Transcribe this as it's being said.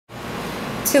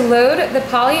To load the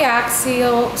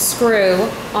polyaxial screw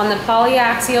on the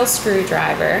polyaxial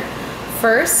screwdriver,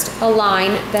 first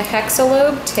align the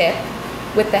hexalobe tip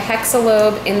with the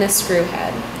hexalobe in the screw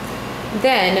head.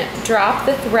 Then drop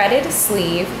the threaded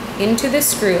sleeve into the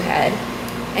screw head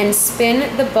and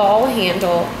spin the ball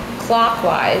handle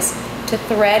clockwise to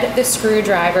thread the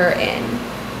screwdriver in.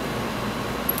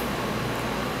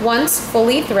 Once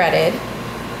fully threaded,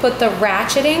 put the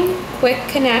ratcheting quick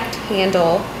connect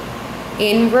handle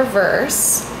in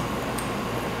reverse,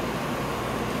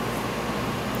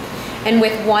 and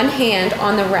with one hand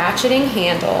on the ratcheting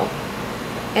handle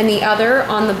and the other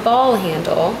on the ball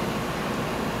handle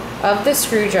of the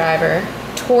screwdriver,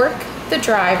 torque the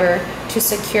driver to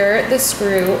secure the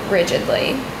screw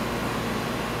rigidly.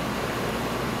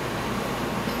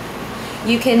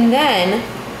 You can then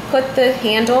put the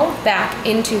handle back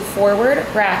into forward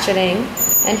ratcheting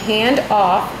and hand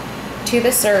off to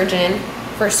the surgeon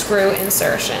for screw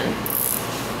insertion.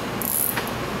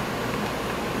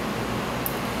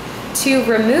 To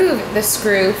remove the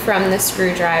screw from the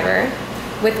screwdriver,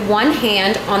 with one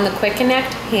hand on the quick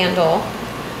connect handle,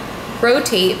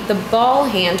 rotate the ball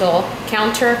handle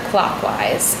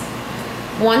counterclockwise.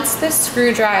 Once the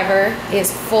screwdriver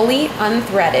is fully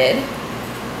unthreaded,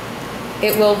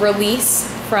 it will release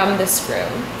from the screw.